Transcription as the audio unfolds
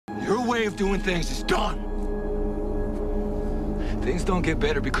Your way of doing things is done. Things don't get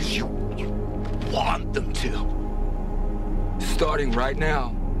better because you want them to. Starting right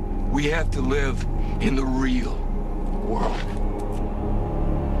now, we have to live in the real world.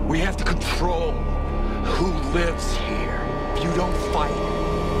 We have to control who lives here. If you don't fight,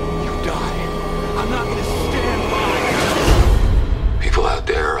 you die. I'm not gonna stand by. People out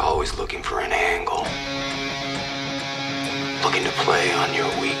there are always looking for an angle. Looking to play on your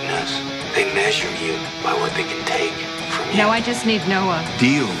weakness. They measure you by what they can take from you. No, I just need Noah.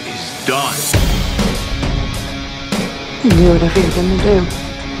 Deal is done. You do whatever you're gonna do.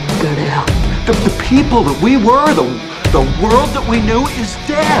 Go to hell. The people that we were, the world that we knew is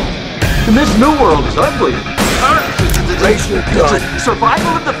dead. And this new world is ugly. Raise your gun.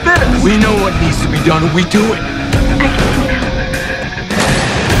 Survival of the fittest. We know what needs to be done and we do it.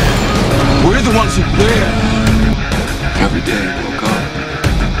 We're the ones who live every day.